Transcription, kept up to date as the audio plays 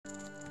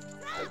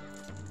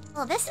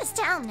Well, this is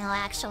down now,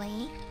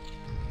 actually.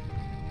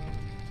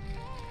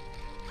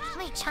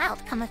 My child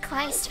come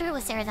across through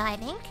was there, I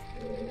think.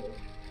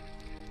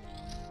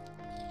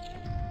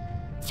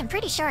 I'm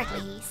pretty sure, at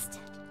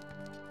least.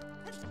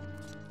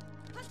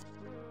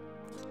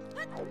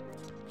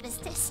 But is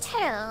this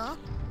too?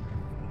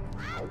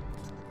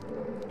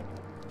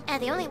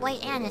 And the only white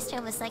anister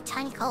was like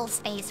tiny cold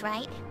space,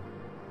 right?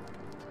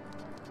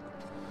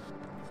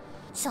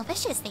 So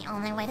this is the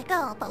only way to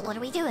go, but what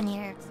are we doing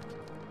here?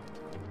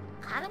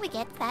 How do we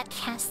get that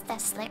cast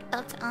that's like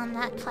up on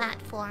that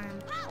platform?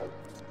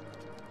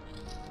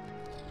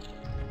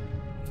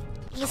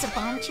 Use a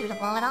bomb to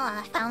blow it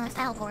off. Found with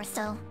Alvor,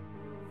 so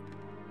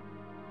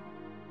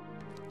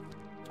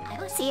I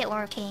don't see it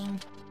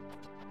working.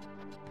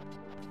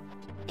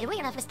 The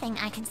only other thing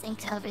I can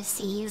think of is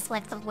to use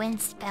like the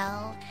wind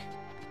spell.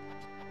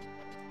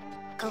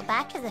 Go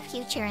back to the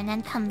future and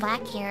then come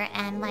back here,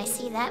 and I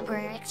see that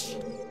worked.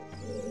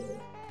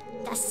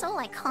 That's so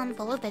like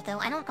convoluted though.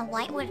 I don't know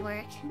why it would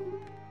work.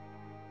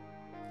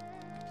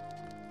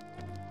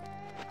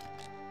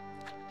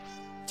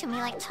 To me,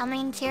 like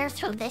tumbling tear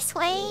through this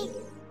way?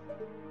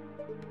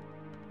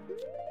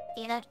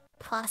 Is that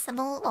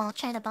possible? I'll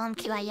try the bomb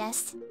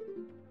QIS.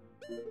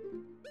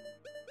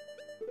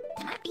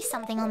 There might be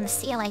something on the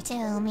CLI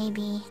too,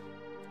 maybe.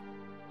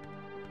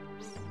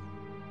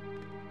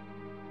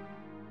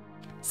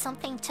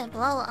 Something to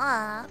blow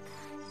up.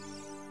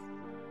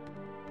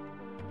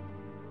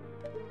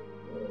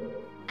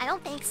 I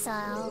don't think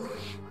so.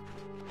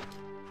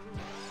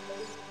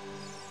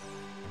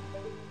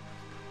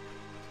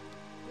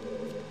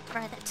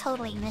 Or that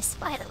totally missed,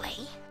 by the way.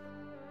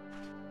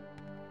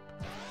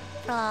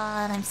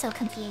 God, I'm so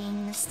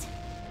confused.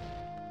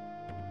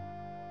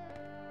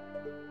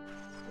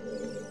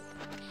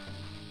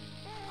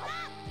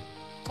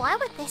 Why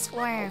would this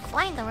work?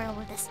 Why in the world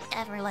would this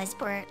ever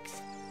work?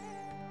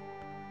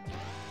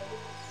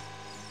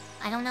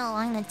 I don't know,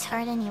 I'm gonna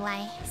turn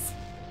anyways.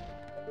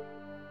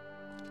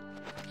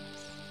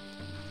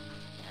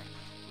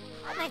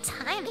 My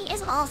timing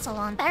is also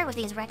on better with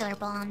these regular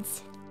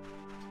bombs.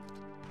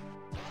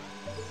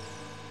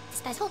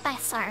 Special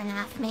bets are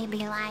enough,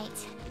 maybe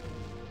light.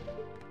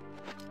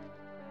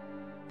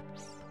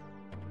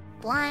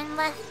 One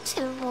left,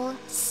 2,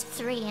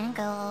 3, and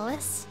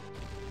goes.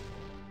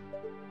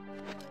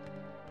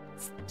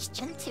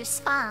 Jump to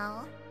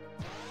spell.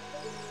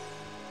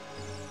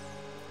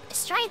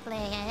 Stride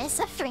blade is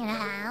a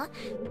 3.5.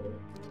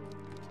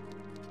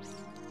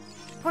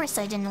 Of course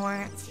I didn't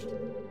work.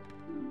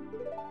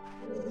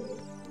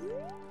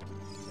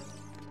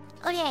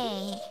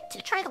 Okay,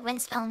 to try the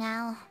wind spell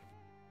now.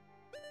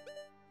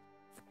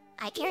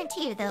 I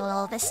guarantee you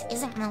though, this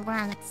isn't no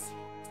runs.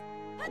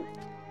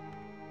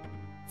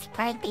 It'd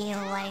probably be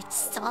like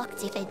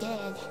stalked if it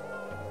did.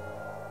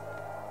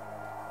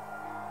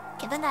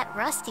 Given that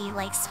Rusty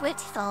like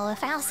switched though,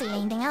 if I don't see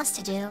anything else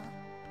to do.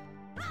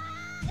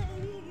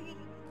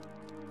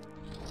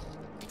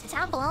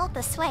 Down below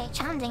the switch,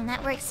 chanting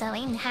that works so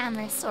in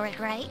hammer sword,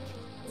 right?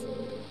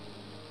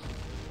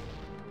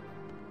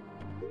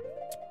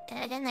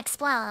 It didn't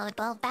explode,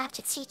 but back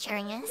to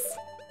featuring us.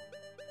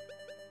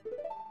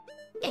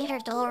 Enter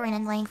door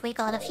and like we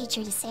got a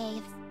feature to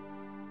save.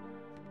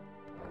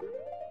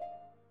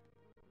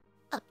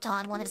 Up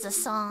Dawn, what is the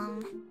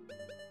song?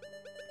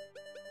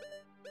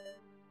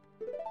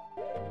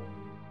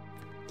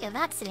 Yeah,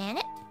 that's it, ain't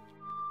it?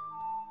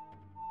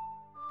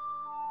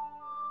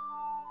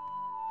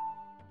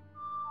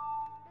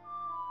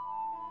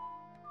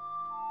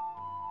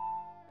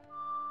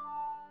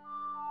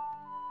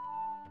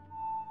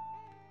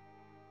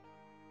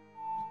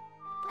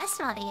 That's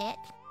not it.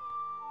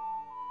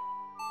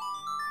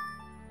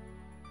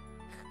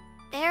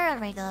 There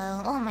we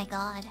go. Oh my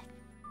god.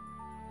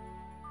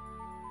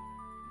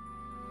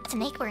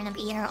 Snake, we're gonna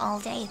be here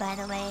all day, by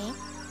the way.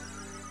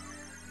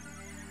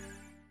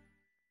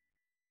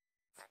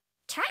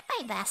 Tried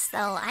my best,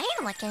 though. I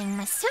am like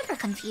getting super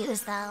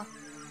confused, though.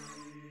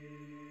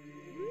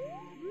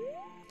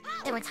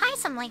 They would tie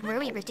some like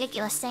really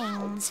ridiculous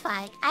things,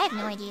 but I have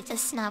no idea.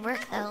 This does not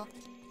work, though.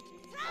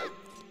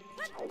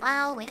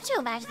 Well, we could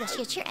go back to the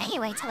future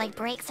anyway to like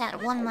break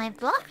that one life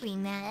block we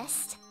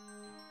missed.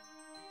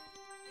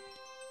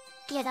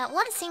 Yeah, that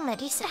one thing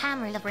that used to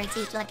hammer the breaks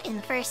is like in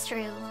the first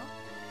room.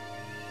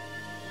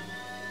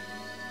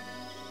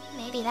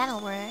 Maybe that'll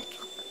work.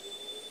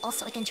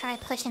 Also, we can try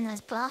pushing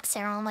those blocks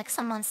around like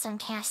someone's some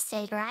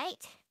cascade, right?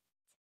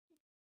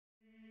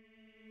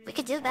 We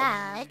could do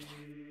that.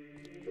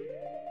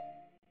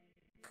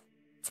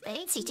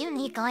 Spades, you do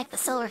need like the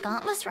Silver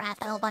Gauntless Rat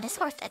though, but it's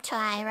worth a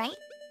try, right?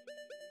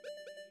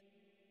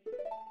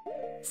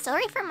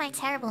 Sorry for my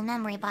terrible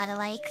memory, by the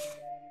way.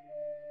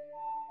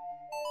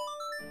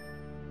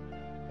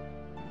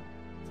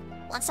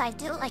 Once I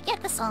do, like,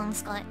 get the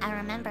songs, I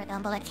remember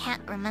them, but I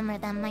can't remember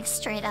them, like,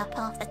 straight up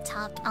off the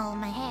top of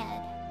my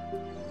head.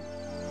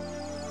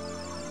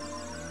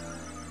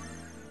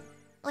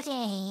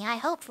 Okay, I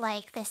hope,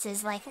 like, this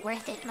is, like,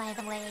 worth it, by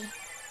the way.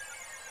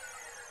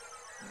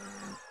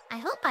 I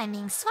hope I'm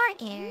being smart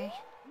here.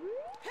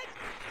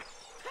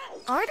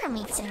 Order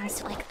me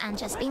seems like I'm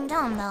just being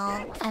dumb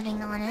though, if I'm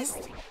being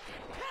honest.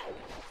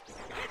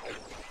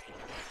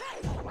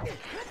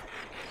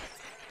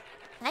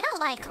 I don't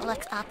like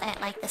look up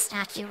at like the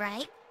statue,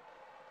 right?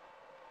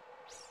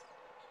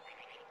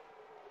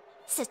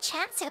 It's a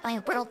chance to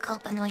buy World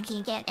Cup and when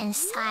you get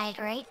inside,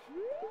 right?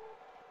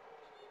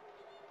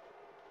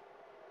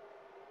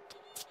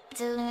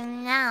 Do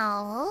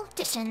now,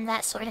 just in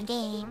that sort of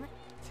game.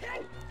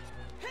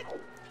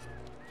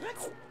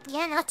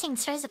 Yeah, nothing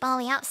stirs the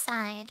bally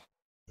outside.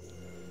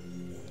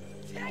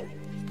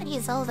 Could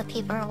use all the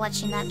people who are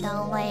watching that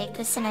though, like,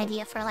 this is an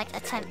idea for like a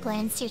template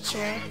in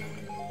future.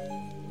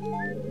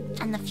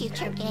 And the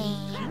future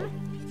game.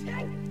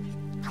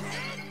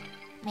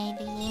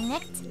 Maybe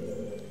next.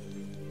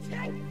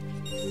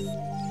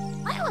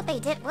 What they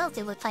did will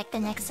do with like the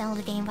next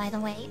Zelda game, by the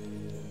way.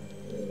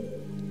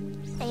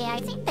 I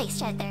think they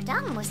said they're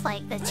done with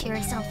like the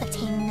Tears of the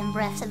Kingdom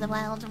Breath of the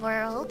Wild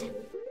world.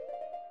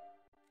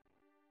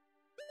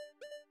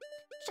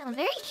 So I'm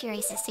very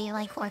curious to see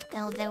like what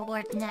they'll do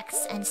with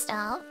next and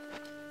stuff.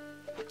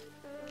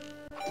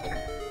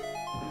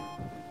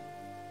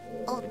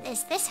 Oh,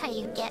 is this how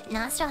you get... No,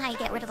 that's not how you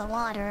get rid of the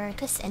water.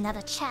 This is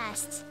another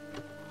chest.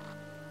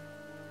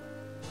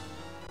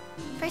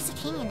 First a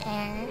king in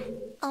air.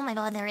 Oh my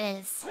god, there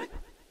is.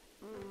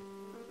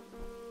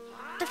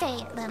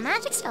 Okay, the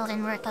magic spell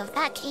didn't work with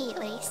that key at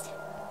least.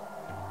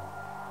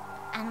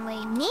 And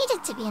we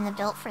needed to be an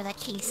adult for that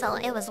key, so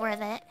it was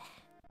worth it.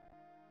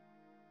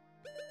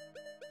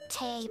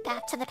 Okay,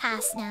 back to the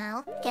past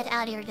now. Get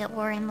out of here, get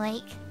Warren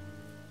Lake.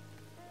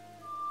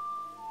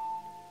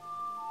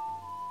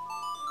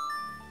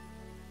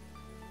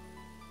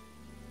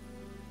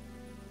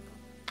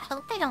 I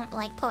hope they don't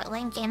like put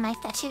Link in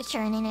like that future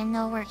and in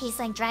know where he's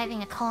like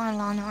driving a car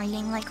along or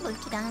eating like loot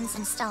guns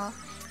and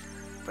stuff.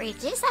 We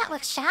did that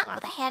with Shadow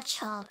the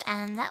Hedgehog,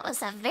 and that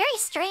was a very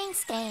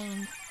strange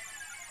game.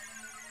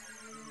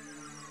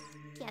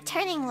 Yeah,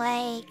 turning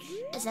like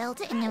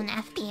Zelda into an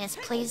FPS,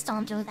 please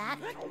don't do that.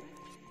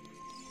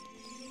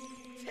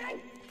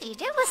 You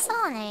do with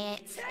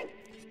Sonic.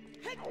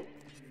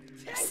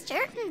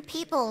 Certain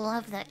people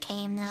love that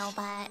game though,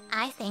 but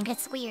I think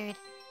it's weird.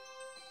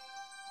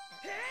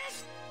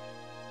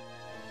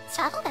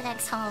 Shadow the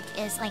Hedgehog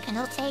is like an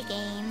okay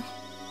game.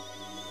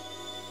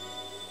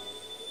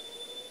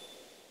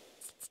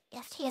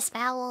 FTS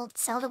Vowel,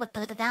 Zelda with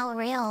the Vowel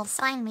Rail,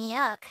 sign me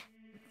up.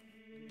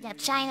 Yeah,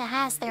 China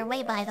has their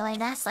way, by the way,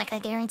 that's like a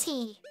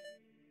guarantee.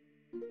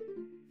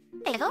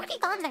 They've already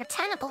gotten their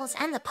tentacles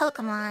and the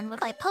Pokemon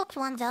with like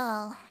Pokemon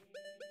Doll.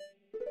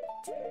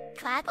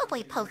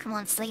 Probably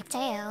Pokemon Sleep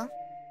too.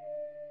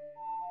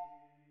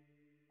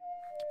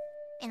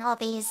 In all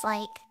these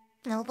like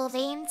noble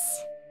games.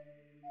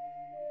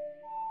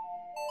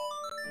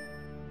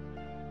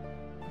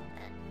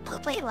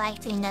 Probably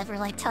likely never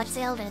like touch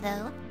Zelda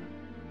though.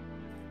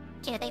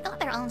 Yeah, they got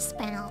their own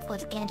spin-off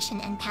with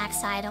Genshin Impact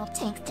side of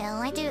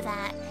Tinkdale, I do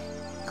that.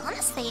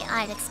 Honestly,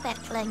 I'd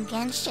expect like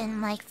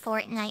Genshin like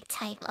Fortnite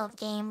type of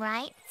game,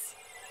 right?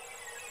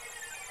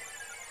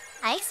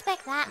 I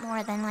expect that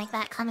more than like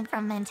that coming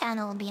from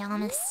Nintendo, to be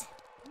honest.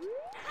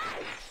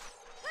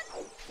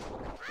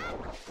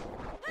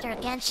 Their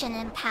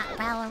Genshin Impact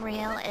Battle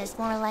Reel is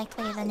more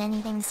likely than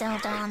anything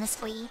Zelda,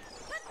 honestly.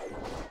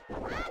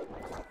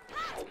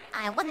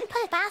 I wouldn't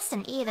put it past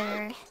them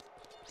either.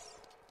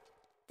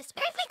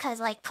 Especially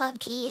because like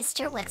PUBG is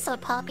still like so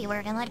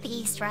popular and like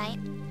Beast, right?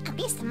 At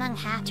least among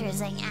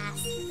hackers, I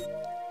guess.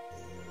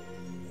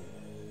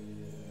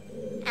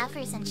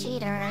 Hackers and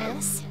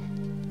cheaters.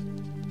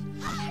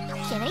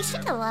 Yeah, they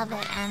seem to love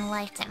it and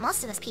like that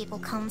most of these people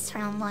comes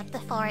from like the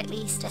far at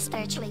least,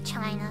 especially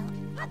China.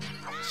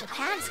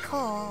 Japan's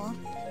cool.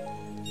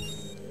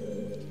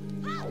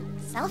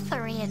 South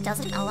Korea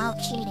doesn't allow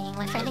cheating,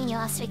 with everything you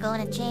have to go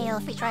to jail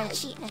if you try to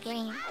cheat in a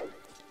game.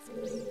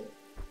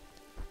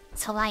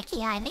 So like,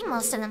 yeah, I think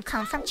most of them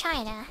come from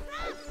China.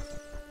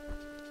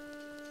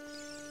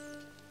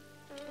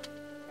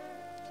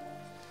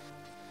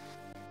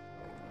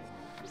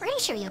 I'm pretty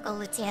sure you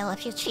go to jail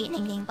if you cheat in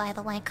a game, by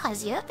the way,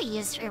 cause you have to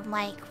use your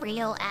like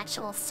real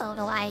actual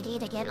solo ID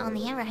to get on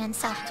the internet in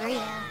South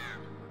Korea.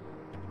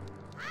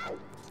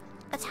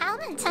 But how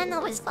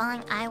Nintendo is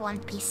buying, I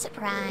won't be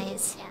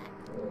surprised.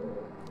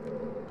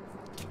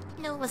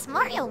 You know, was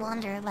Mario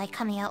Wonder like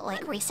coming out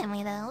like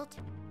recently though?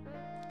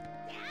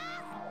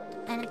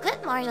 And a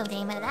good Mario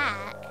game at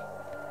that.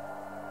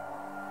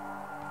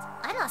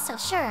 I'm not so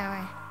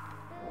sure.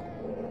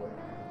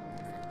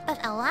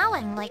 But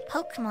allowing like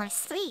Pokemon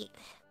Sleep,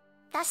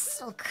 that's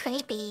so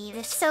creepy.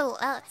 They're so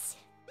us.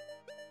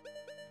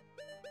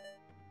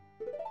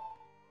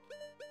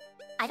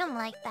 I don't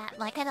like that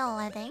like at all,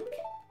 I think.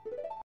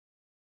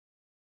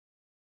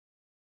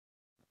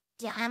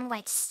 Yeah, I'm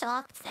like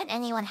shocked that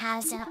anyone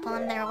has it up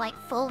on their like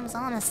phones,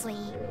 honestly.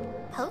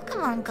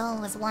 Pokemon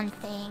Go is one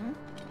thing.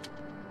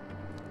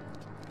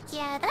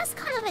 Yeah, that's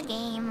kind of a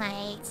game,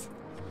 like...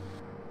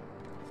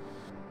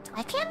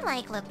 I can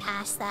like look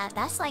past that,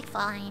 that's like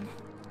fine.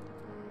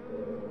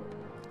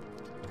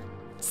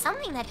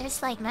 Something that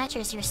just like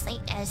matches your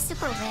sleep is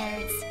super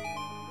weird.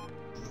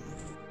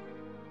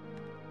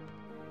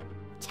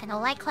 And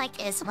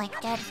like is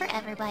like dead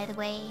forever, by the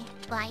way.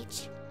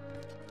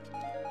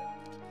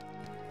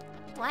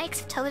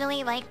 Like's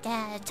totally like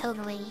dead,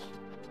 totally.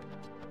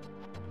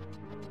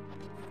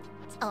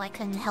 Oh, I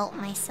couldn't help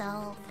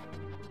myself.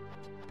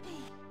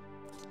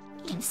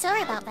 I'm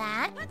sorry about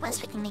that.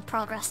 Plus we can make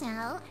progress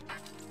now.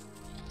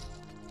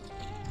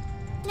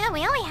 No,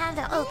 we only have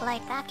to oak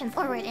like back and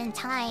forward in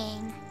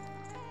time.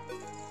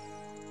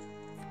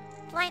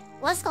 Like,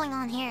 what's going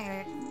on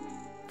here?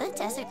 The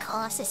desert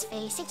colossus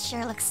face, it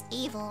sure looks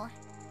evil.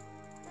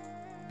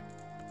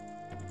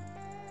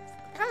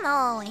 I don't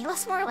know, he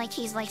looks more like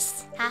he's like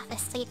half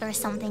asleep or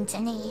something to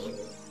me.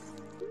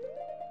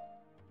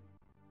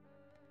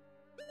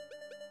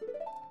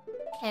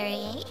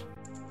 Okay.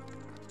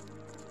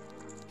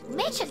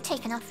 May should have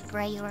taken off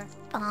spray or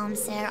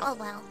bombs there, oh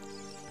well.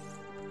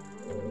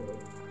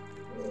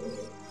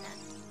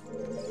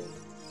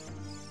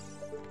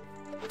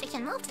 They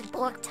can melt the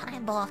Borg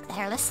time block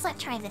there. Let's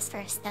try this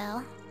first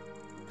though.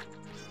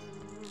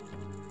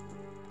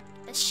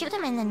 Let's shoot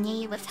him in the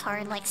knee with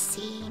hard like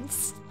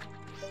seams.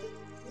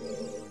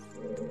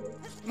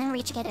 And then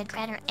reach to get a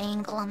greater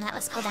angle on that.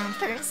 Let's go down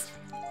first.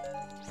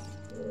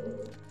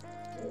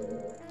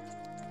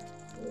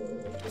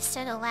 Let's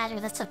do the ladder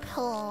that's a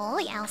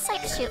pull. Yeah, let's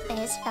like shoot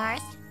this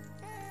first.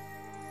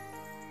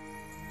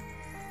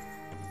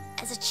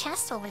 There's a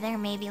chest over there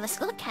maybe. Let's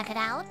go check it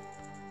out.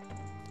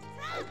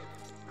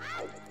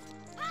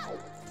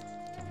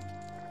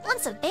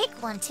 One's a big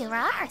one too.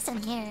 Our hearts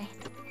in here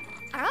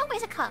are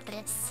always a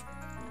compass.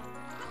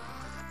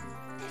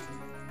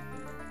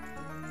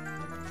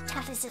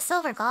 After the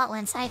silver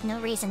gauntlets, I have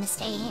no reason to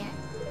stay here.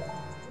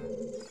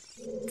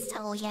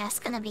 So yeah, it's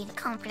gonna be the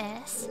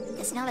compass.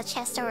 There's another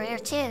chest over here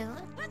too.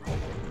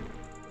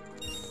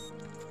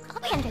 I'll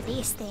be under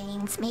these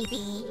things,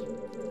 maybe.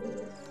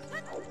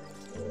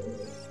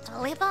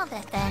 I'll leave all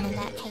that then in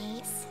that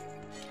case.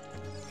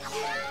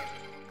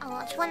 Oh,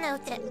 I just wanna know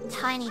what that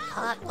tiny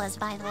pot was,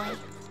 by the way.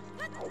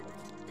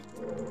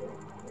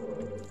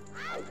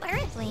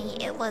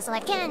 Apparently, it was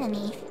like an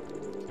enemy.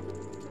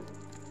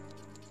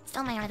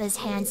 Still my other's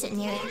hands in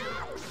here.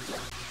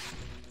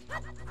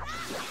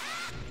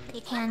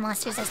 Big hand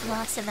monsters, there's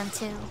lots of them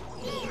too.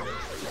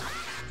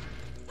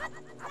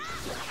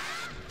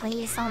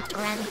 Please don't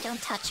run,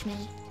 don't touch me.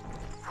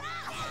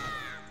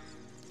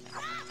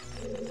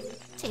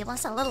 So he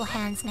wants the little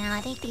hands now.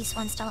 I think these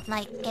ones don't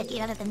like get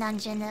you out of the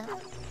dungeon though.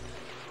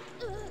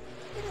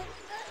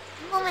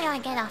 Oh my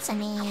god, get off of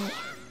me.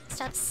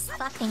 Stop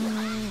sucking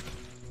me.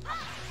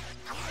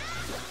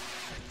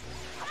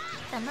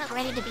 I'm not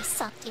ready to be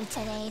sucked in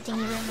today, thank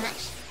you very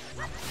much.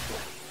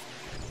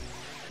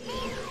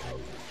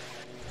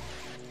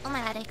 Oh my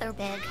god, they go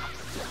big.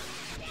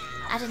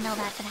 I didn't know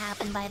that could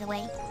happen, by the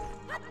way.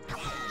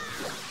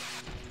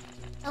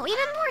 Oh,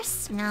 even more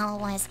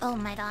smell-wise, oh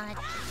my god.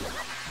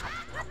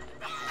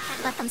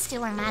 Can't let them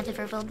steal our magic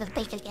or build the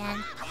bake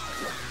again.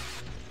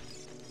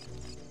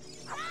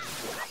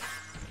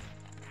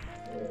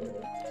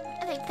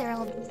 I think they're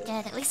all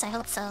dead, at least I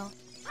hope so.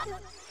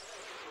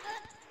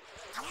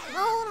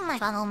 Oh my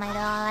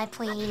god,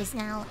 please,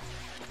 now.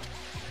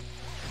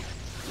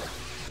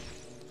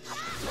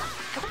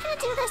 Are we gonna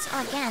do this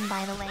again,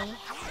 by the way?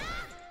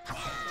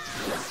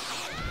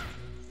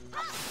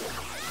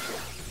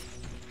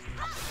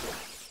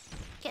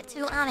 Get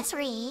 2 on a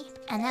 3,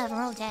 and then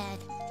we're all dead.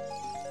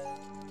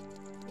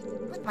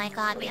 Oh my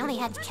god, we only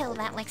had to kill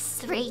that like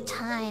 3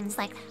 times,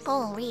 like,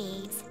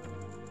 holy.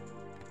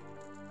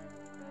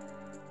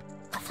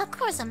 I thought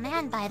there was a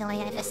man, by the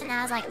way, I just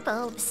now has like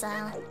boobs, so...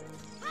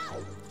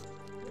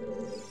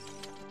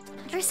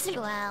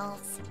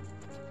 Wells.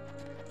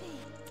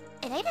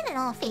 It ain't an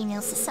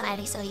all-female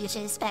society, so you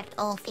should expect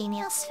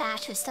all-females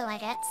fascists, so I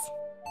guess.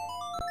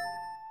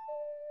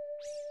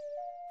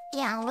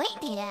 Yeah, wait,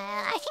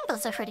 yeah, I think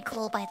those are pretty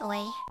cool, by the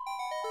way.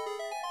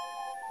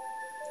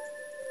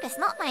 It's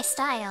not my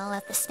style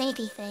of the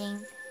snaky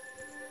thing.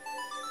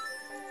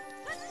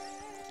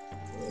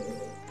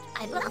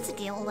 I'd love to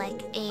deal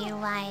like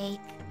a,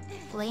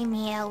 blame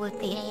me out with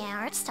the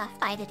AR stuff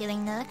by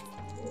doing that.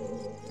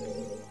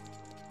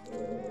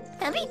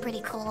 That'd be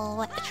pretty cool,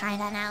 what to try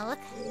that out.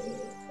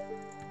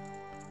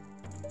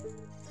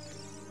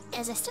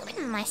 Is it still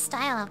in my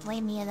style of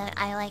Lamia that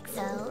I like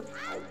though?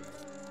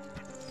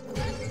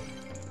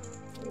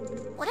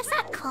 What is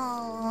that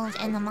called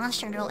in the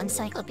Monster Girl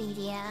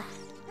Encyclopedia?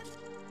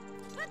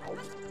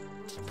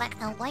 Like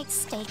the white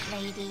steak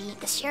lady,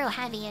 the Shiro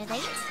Heavy,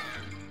 right?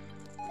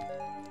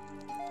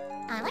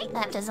 I like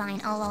that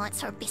design, although it's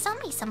sort of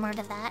something similar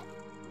to that.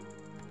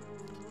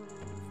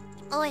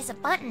 Oh, there's a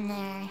button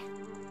there.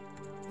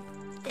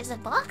 There's a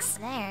box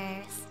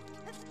there.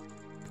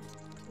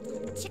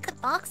 Check the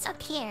box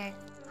up here.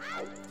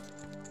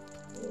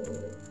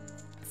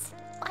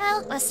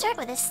 Well, let's start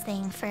with this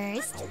thing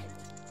first.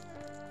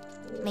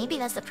 Maybe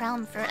that's the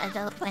problem for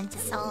adult when to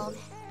solve.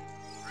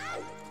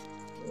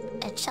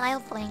 A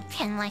child playing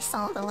can like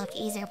solve the look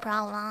easier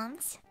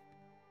problems.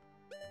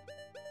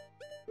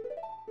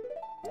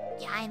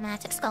 Yeah, I have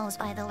magic skulls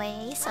by the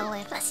way, so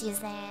let's use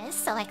this,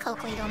 so I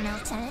hopefully don't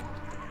melt it.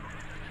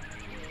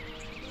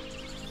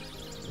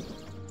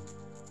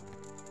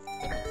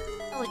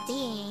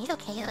 indeed.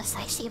 Okay, let's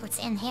see what's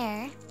in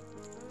here.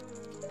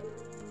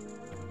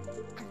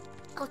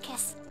 Oh,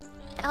 guess.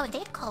 Oh,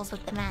 date calls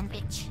with the man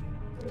bitch.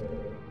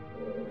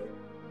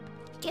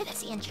 Yeah,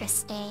 that's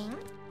interesting.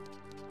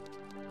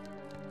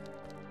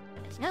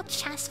 There's no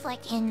chest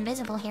like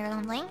invisible here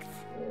on length.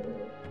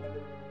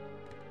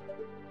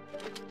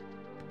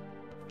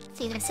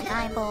 See, there's an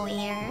eyeball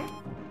here.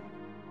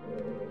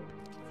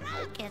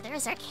 Okay,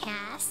 there's our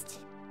cast.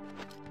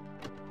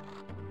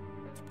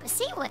 Let's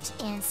see what's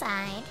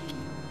inside.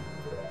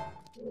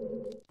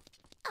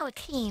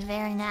 Okay,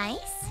 very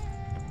nice.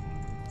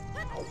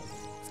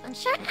 So I'm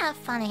sure to have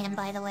fun in,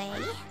 by the way.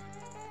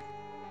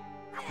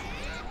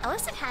 I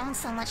wasn't having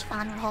so much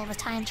fun with all the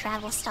time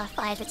travel stuff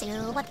I had to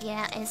do, but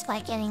yeah, it's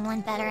like getting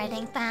one better, I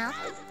think, now.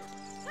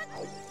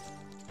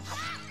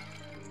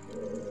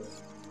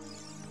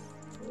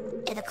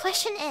 Yeah, the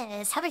question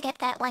is, how do we get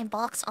that white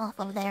box off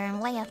of there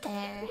and way up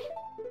there?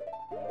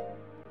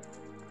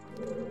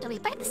 Do we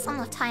break the sum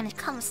of time it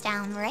comes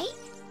down, right?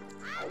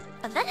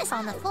 But then it's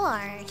on the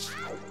forge.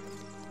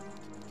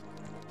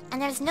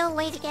 And there's no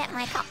way to get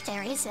my cup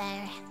there, is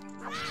there?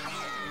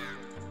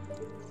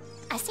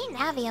 I see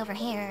Navi over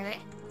here.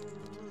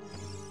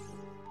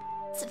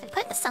 So if we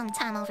put the sum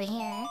time over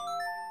here...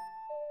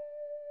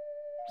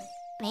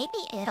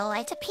 maybe it'll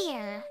like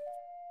appear.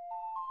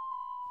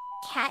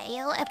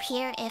 It'll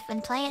appear if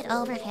we play it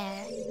over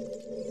here.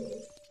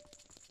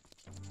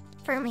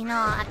 For me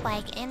not,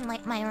 like, in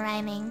like my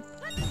rhyming.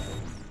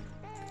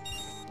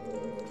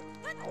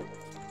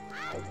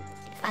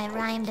 If I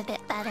rhymed a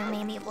bit better,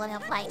 maybe it would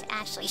have like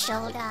actually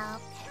showed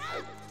up.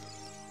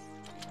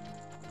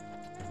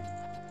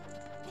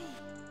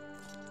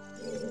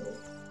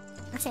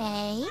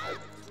 Okay.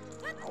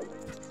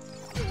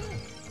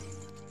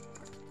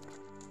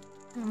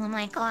 Oh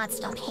my god,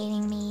 stop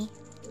hating me.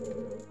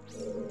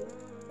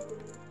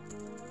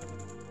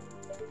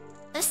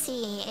 Let's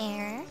see,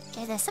 air.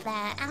 Get this,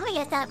 that. I'm gonna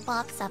get that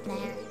box up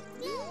there.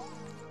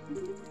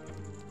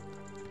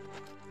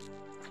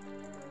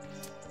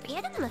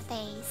 Hit him in the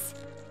face.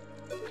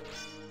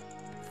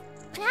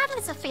 What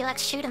happens if we like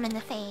shoot him in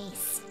the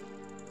face?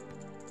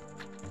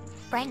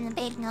 Brighten the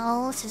big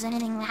nose, does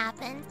anything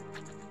happen?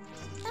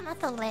 I'm at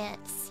the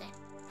lips.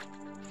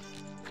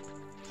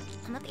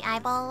 I'm at the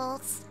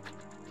eyeballs.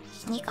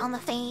 Sneak on the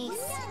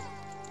face.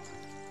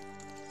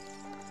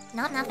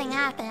 Nothing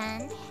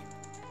happened.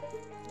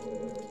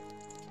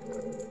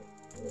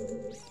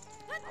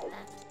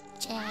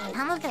 Jay,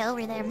 I'm gonna go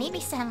over there. Maybe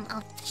some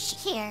up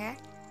here.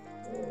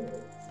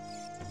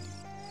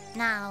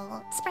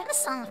 Now, spread the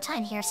song of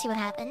time here, see what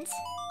happens.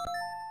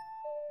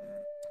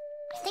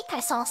 I think I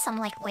saw some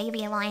like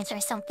wavy lines or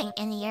something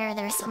in the air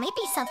there, so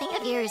maybe something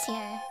appears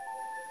here.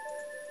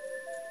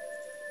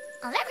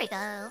 Oh, there we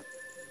go.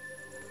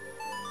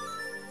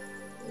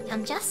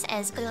 I'm just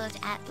as good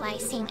at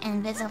placing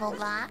invisible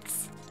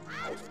blocks.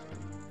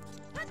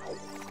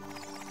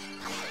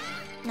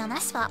 No,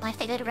 that's spot my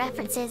favorite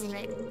reference is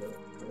it.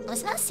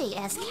 Was mostly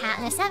as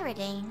Katniss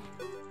Everdeen.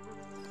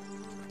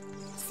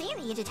 See,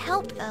 needed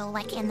help though,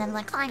 like in the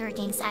like Hunger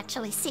Games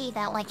actually see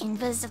that like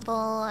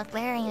invisible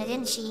wearing it,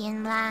 didn't she?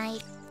 In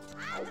like,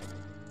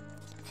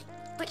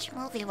 which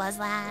movie was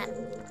that?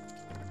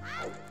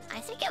 I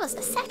think it was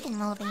the second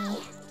movie.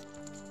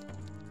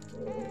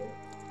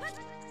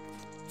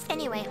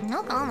 Anyway,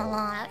 no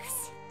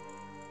monologues.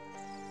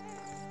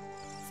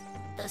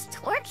 Those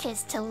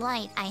torches to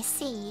light, I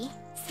see.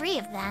 3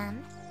 of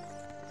them.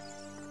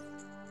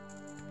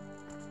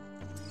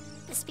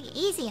 This'd be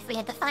easy if we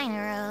had the fine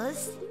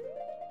arrows.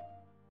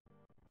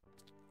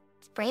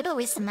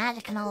 Brabo is the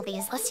magic in all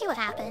these. Let's see what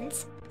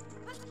happens.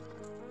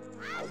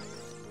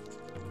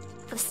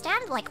 If we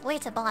stand like way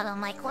to bottom,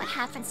 like what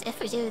happens if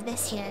we do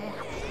this here?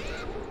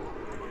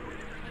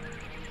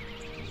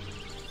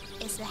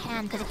 Is the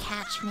hand gonna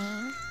catch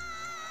me?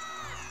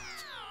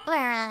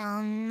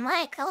 Well,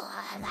 my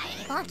god, I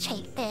won't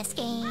take this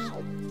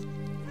game.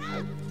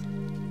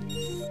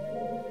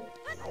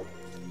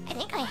 I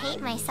think I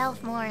hate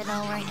myself more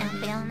though, right now, to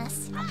be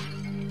honest.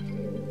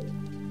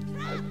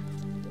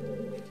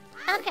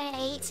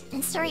 Okay,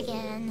 and start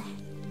again.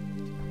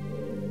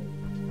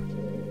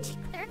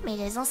 Maybe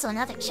there's also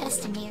another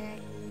chest in here.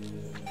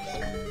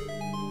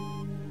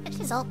 It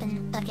is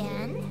open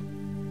again.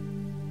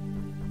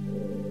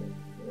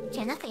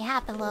 Okay, nothing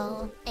happened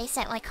though. They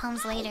said like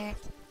comes later.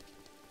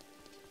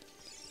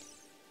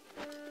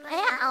 But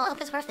yeah, I hope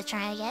it's worth a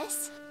try, I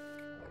guess.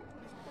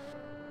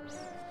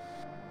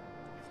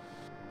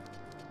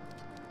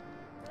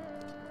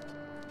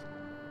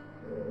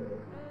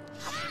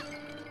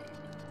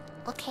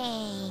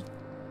 Okay.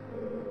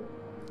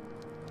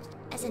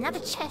 There's another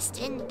chest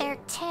in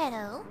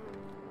Bertero.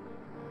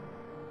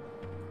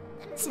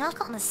 It's not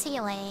on the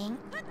ceiling.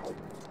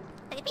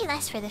 Maybe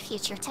that's for the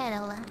future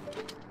Tero.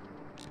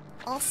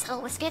 Also,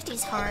 with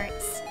 50's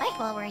hearts, like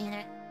while we're in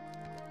it.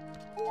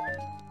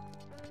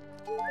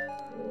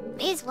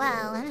 As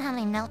well, I'm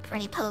having no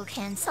pretty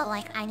Pokken, so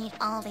like I need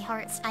all the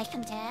hearts I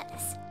can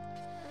get.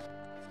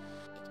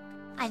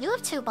 I do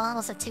have 2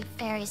 bottles of 2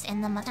 fairies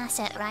in them, but that's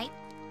it, right?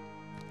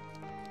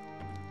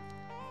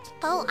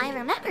 Oh, I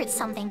remembered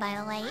something by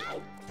the way.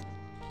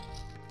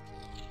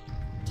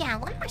 Yeah,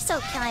 when we're so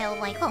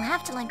childlike, we'll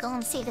have to go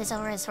and see the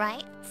Zora's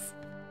rights.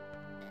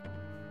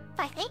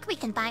 I think we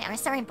can buy our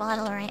third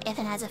bottle if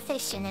it has a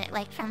fish in it,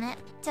 from it.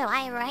 Do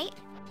I, right?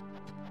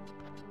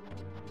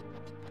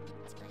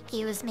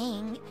 Excuse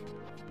me.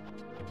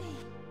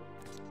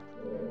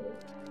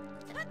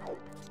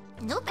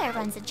 No bear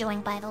runs a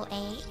joint by the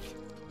way.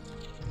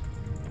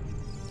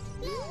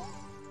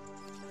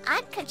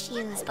 I'm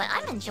confused, but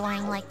I'm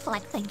enjoying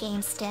the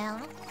game still.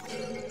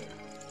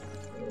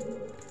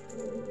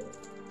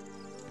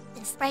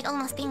 Despite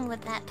almost being hit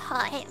with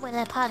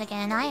that pot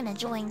again, I am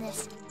enjoying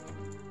this.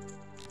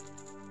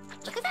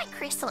 Look at that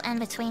crystal in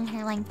between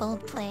her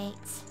both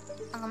plates.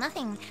 Oh,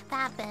 nothing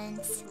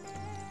happens.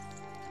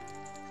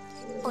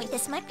 Wait,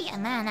 this might be a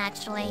man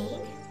actually.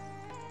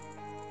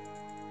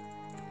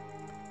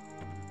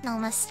 No,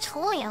 must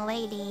totally a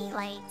lady,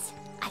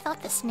 I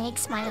thought the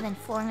snakes might have been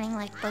forming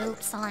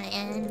boats on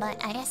end,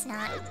 but I guess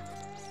not.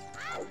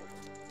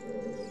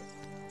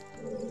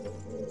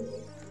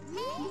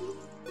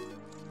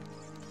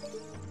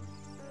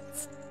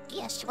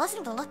 Yeah, she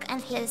wasn't the look on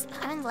his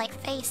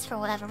face for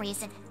whatever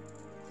reason.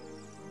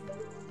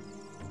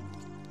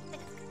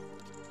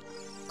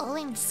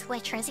 Pulling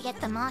switchers to get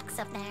the mocks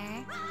up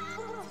there.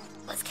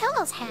 Let's kill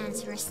those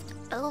hands first.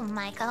 Oh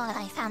my god,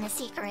 I found a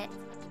secret.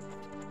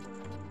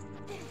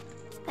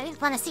 I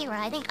didn't want to see where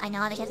I think I know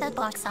how to get that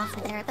box off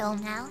of their bill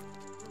now.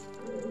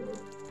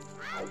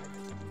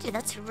 Dude,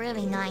 that's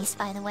really nice,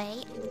 by the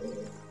way.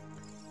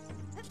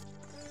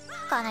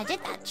 God, I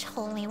did that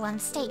totally one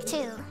mistake,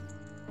 too.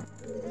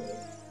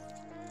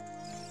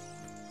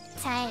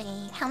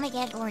 Tidy. How am I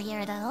get over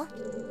here, though?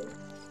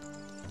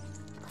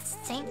 Let's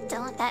think,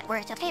 don't that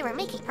worked. Okay, we're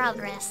making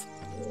progress.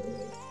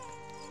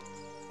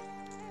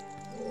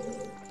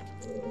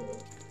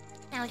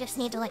 Now we just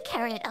need to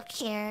carry it up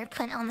here,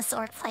 put it on the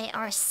sword plate,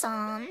 our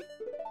song.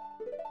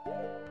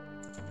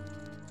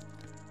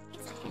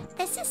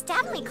 This is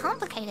definitely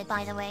complicated,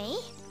 by the way.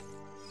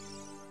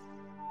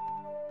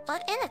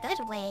 But in a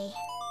good way.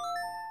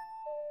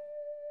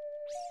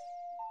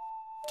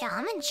 Yeah,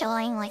 I'm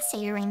enjoying,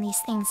 figuring these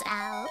things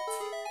out.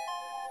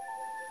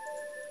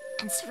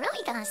 And it's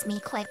really gonna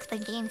make the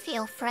game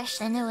feel fresh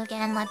and new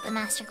again, like the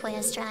Master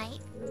Quest, right?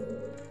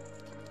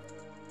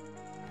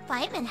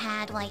 I haven't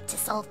had, to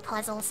solve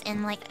puzzles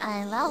in,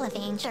 a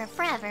Lullaby or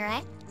forever,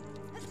 right?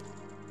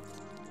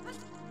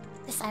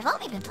 Because I've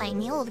only been playing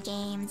the old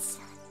games.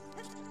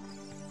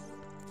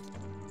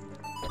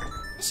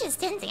 This is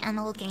technically an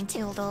old game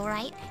too, though,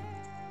 right?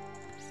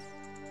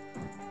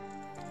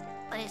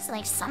 But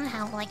it's,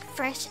 somehow,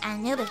 fresh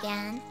and new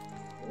again.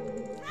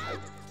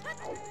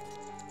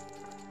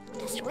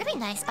 It's really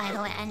nice, by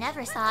the way. I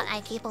never thought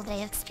I'd be able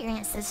to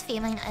experience this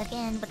feeling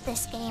again with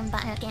this game,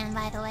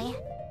 by the way.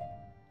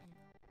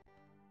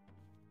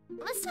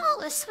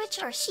 Let's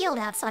switch our shield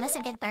out so it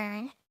doesn't get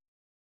burned.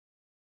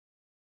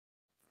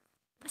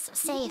 So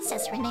save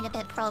says we made a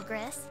bit of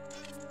progress.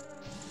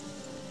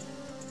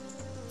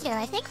 Yeah,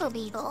 I think we'll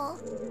be able.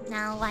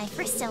 Now,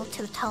 we're still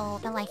too tall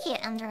to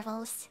hit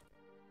intervals.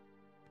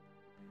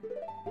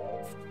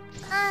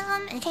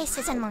 In case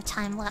there's any more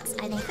time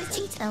left, I think the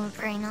cheats will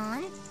bring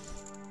on.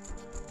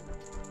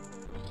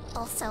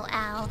 Also,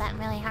 ow, that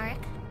really hurt.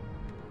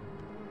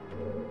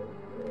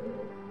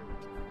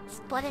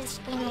 What is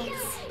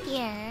Phoenix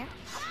here?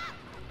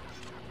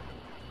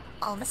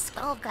 Oh, the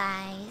skull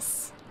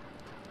guys.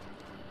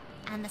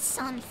 And the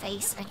sun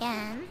face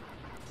again.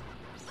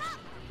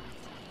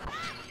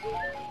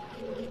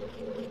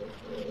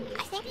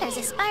 I think there's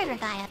a spider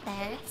guy up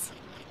there.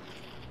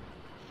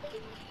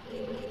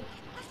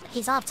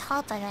 He's on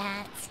top of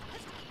that.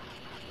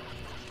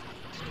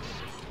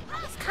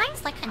 It's kind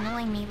of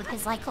annoying me with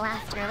his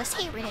laughter. Let's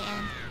get rid of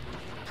him.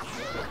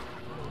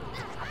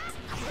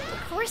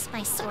 Of course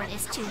my sword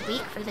is too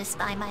weak for this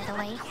guy, by the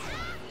way.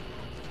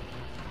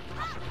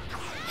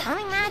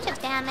 Only magic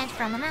damage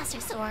from the Master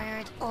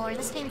Sword or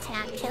the spin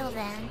attack kill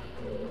them.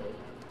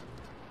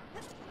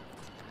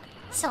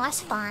 So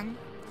that's fun.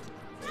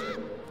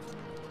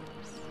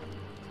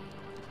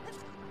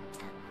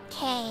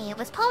 Okay,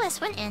 let's pull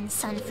this one in,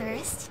 Sun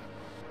first.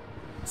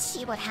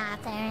 See what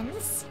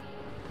happens.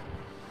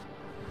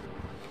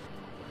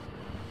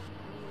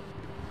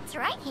 It's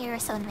right here,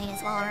 Sunday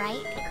as well,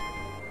 right?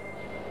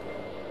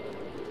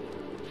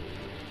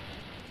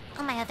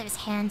 Oh, my other's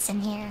hands in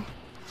here.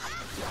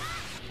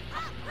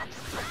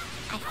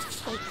 I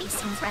hate these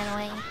things right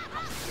away.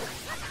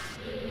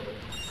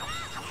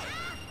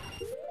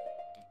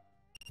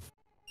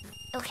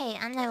 Okay,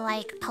 I'm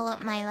gonna pull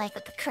up my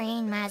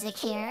crane magic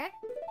here.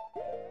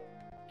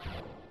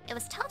 It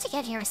was tough to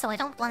get here, so I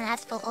don't want to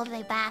have to go all the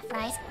way back,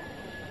 right?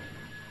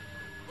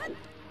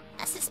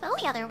 Let's just spell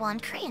the other one,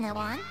 Karina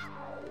one.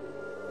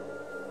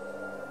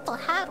 We'll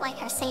have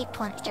our save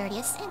point there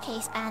just in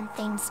case bad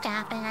things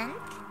happen.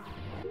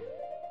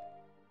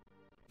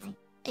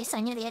 At least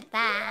I knew to get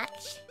back.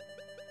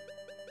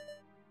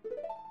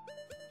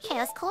 Okay,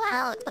 let's call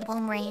out the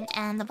bone rain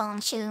and the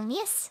bone shoe.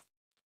 Yes.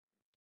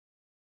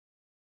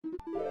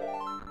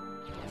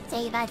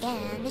 save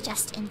again,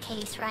 just in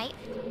case, right?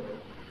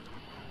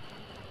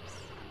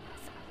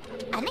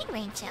 I may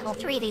range all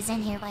three of these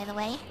in here, by the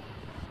way.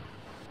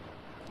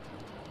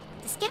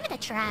 Just give it a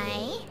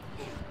try.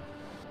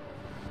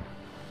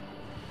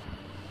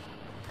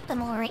 Put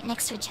them all right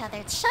next to each other.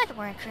 It should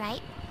work,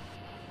 right?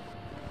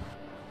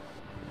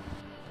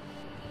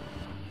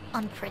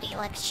 I'm pretty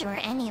like sure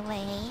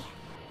anyway.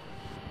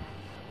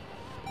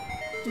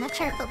 I'm not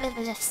sure if a bit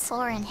of a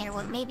floor in here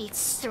would maybe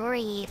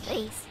story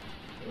please.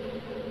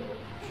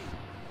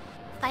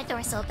 5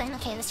 doors open.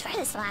 Okay, let's try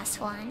this last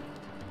one.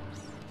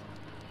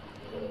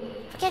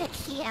 If we get a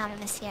key out of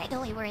this here,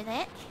 totally worth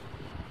it.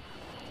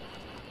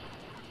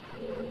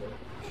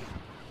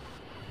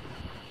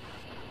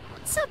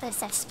 So there's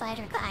that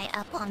spider guy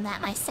up on that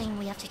my thing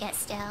we have to get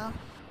still.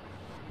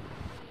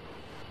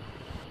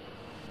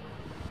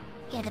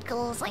 Yeah, the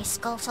goals like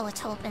sculpture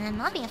it's open and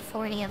not be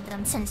 40 of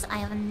them since I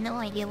have no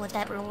idea what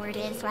that reward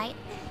is, right?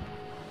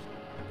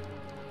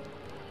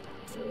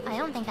 I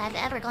don't think I've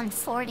ever gone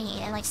 40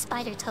 like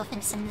spider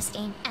tokens in this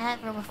game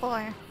ever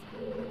before.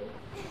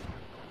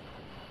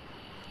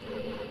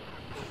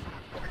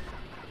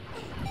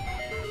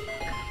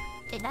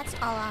 Dude, that's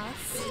all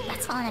off.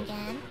 That's on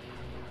again.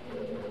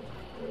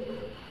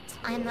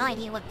 I have no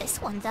idea what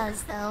this one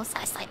does though, so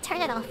I just like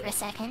turn it off for a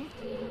second.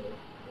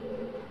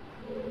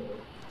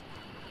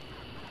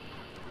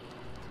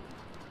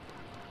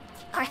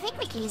 Or I think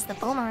we can use the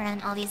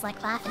boomerang, all these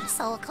like laughing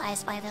soul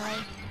claws, by the way.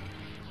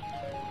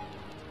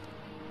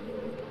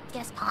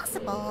 Yes,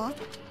 possible.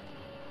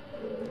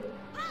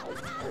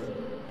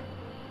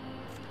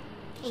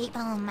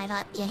 Oh my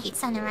god, yeah, he's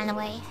trying to run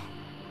away.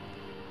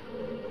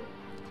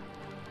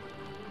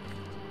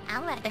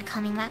 I'll let it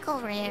coming back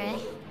over here.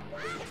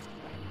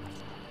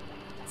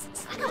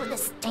 So I know what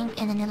this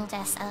stink in the middle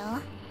desk,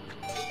 oh.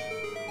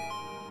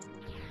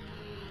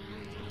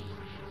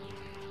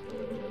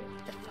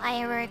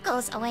 Firework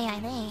goes away, I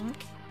think.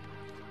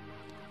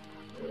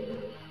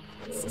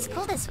 Let's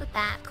pull this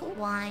back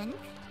one.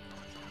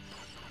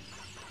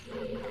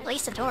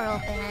 Place the door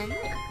open.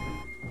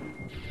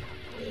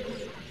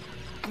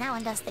 And that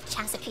one does the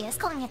chest appears,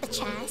 going at the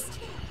chest.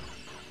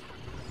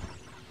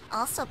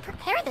 Also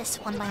prepare this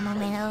one by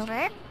moving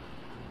over.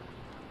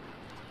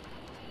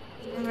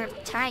 Or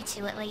try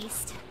to at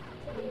least.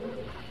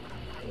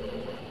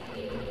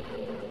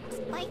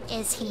 Why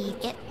is he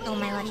get oh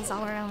my god, he's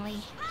all only.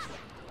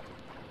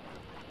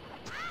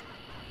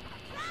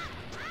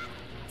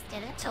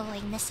 Did it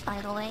totally missed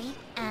by the way,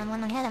 and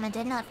when I hit him, I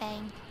did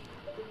nothing.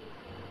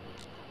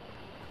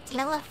 You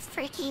know what,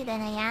 freaky?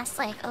 Then I asked,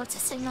 like, oh,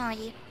 to ignore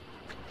you.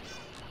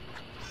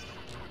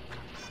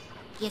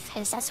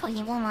 Because that's what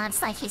he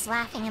wants, like he's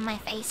laughing in my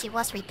face, he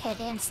was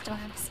repeated in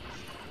storms.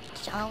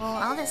 So, well,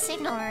 I'll just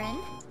ignore him.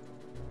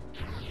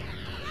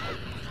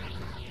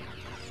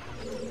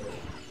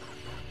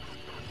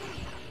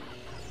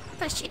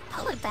 Push it,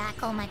 pull it back,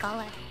 oh my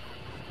god.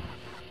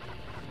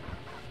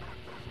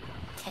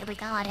 Okay, we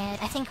got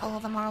it. I think all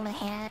of them are over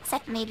here,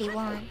 except maybe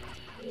one.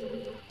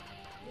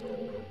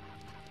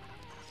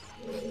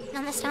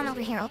 No, there's none over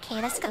here. Okay,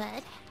 that's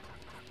good.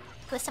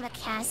 Put some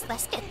cast.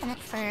 Let's get them at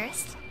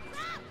first.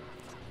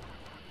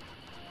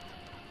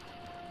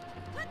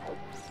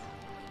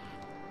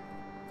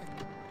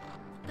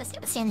 Let's see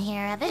what's in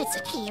here. I bet it's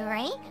a key,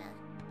 right?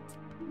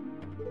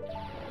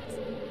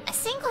 A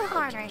single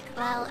heart.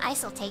 Well, I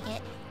still take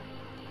it.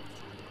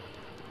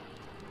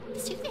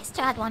 See if this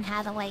third one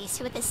have a way.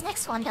 See what this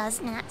next one does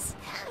next.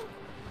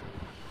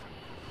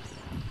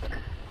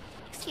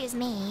 Excuse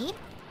me.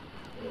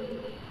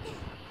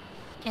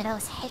 Yeah, that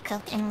was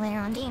hiccuped in there.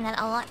 I'm doing that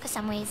a lot for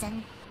some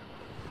reason.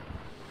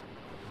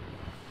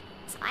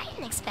 So I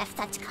didn't expect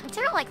that to come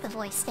through like the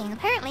voice thing.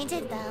 Apparently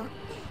did though.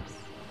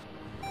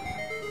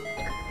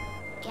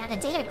 Yeah, they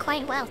did it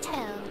quite well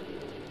too.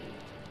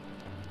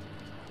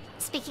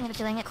 Speaking of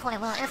doing it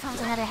quite well, here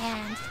comes another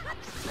hand.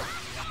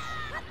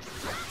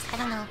 I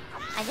don't know.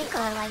 I think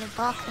I like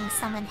balking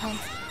summon him.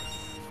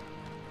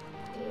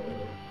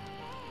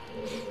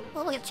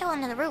 Well, we're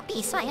chilling in the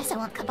rupee, so I guess I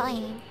won't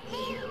combine.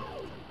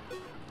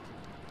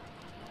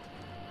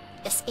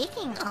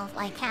 Speaking of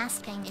like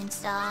casting and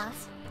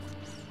stuff,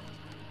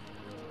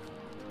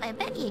 I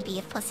bet you'd be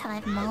able to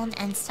have moan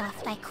and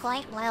stuff like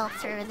quite well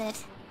through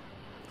this.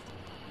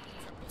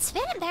 It's a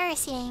bit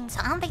embarrassing, so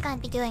I don't think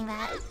I'd be doing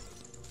that.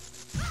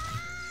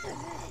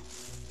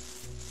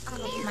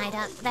 Oh my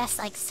god, that's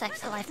like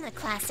such a life in the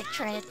classic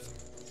trade.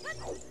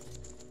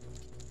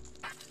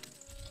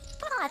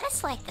 Oh,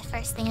 that's like the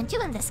first thing I do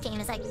in this game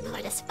is like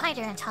put a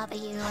spider on top of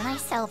you and I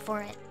sell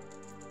for it.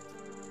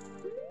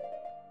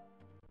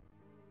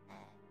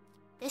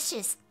 This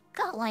just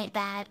got quite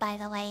bad, by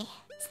the way.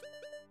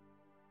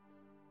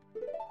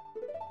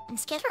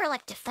 Let's get her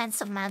like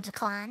defensive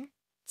Magicon.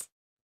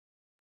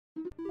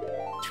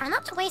 Try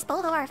not to waste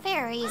both of our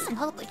fairies and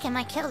hope we can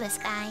like kill this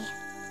guy.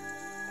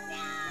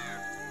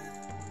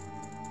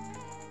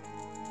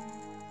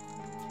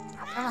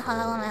 I don't know how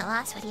long it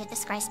lasts, but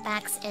this guy's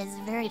backs is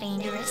very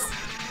dangerous.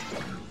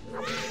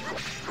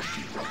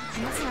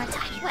 And using our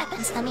tiny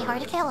weapons can be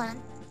hard to kill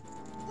him.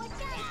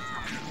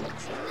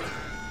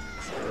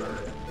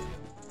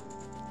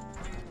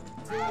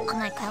 Oh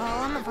my god,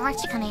 I'm more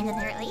to come in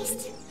there at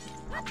least.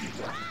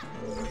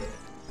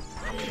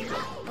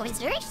 Oh, he's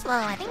very slow.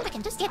 I think we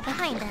can just get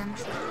behind him.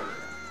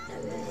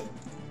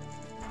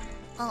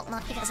 Oh,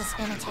 look, he does a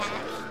spin attack.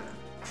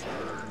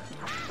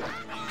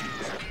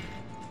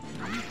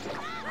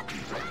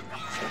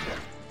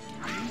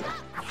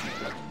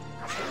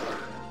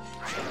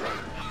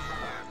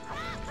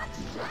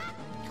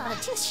 God,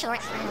 it's too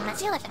short for him. I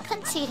feel like I'm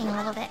conceding a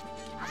little bit.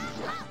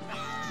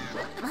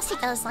 Unless he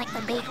does like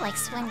the big like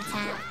swing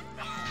attack.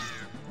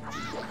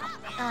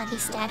 Oh, and he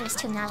staggers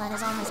too now that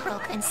is almost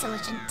broken, so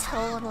it can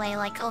totally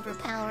like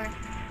overpower.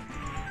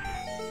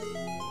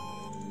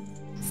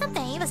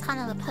 Something, he was kind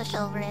of a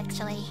pushover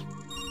actually.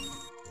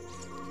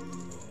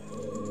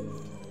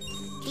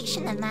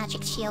 Decent and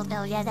magic shield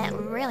though, yeah, that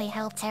really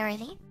helped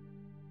everything.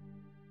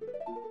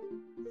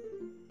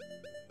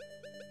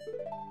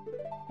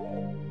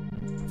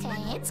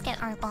 Okay, let's get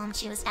our bomb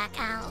shoes back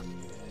out.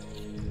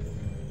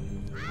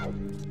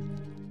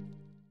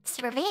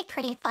 So we're very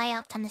pretty far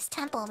up in this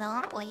temple though,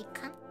 aren't we?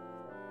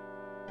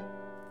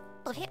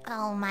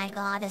 Oh my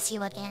god, it's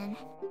you again.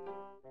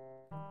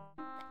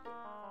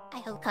 I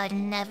hope I'd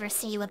never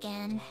see you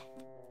again.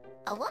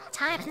 A long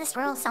time in this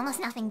world's almost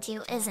nothing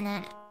to, isn't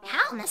it?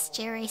 How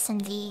mysterious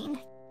indeed.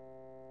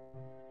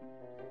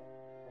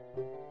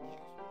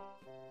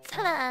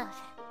 I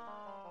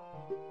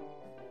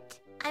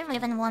don't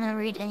even want to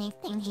read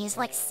anything he's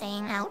like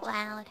saying out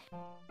loud.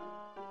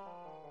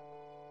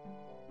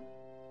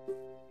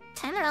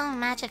 Turn your own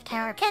magic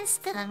power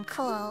against them,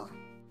 cool.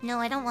 No,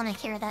 I don't want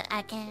to hear that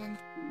again.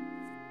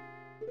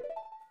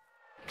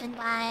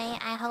 Goodbye,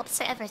 I hope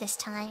so ever this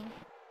time.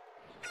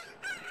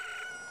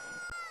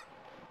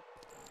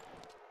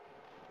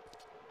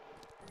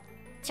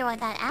 So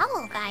that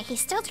owl guy, he's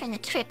still trying to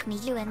trick me,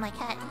 you and like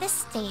at this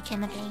stage in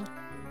the game.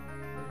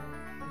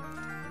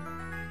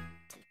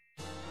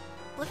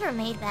 Whoever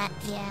made that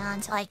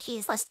sound, like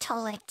he's just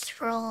totally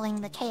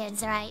trolling the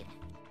kids, right?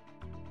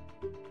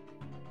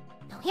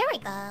 Oh, here we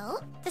go.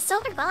 The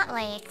silver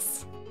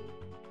gauntlets.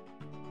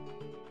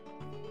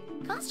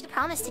 Cost you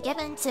promise to give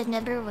in to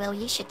never will,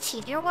 you should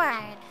keep your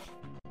word.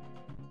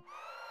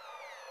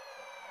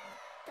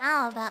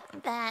 How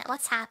about that?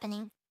 What's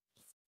happening?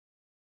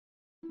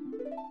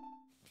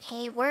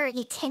 Hey, where are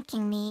you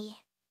taking me?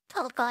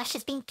 Oh gosh,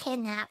 she's being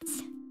kidnapped.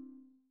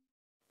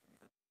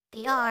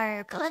 They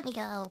are. Let me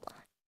go.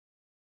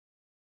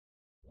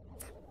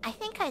 I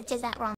think I did that wrong.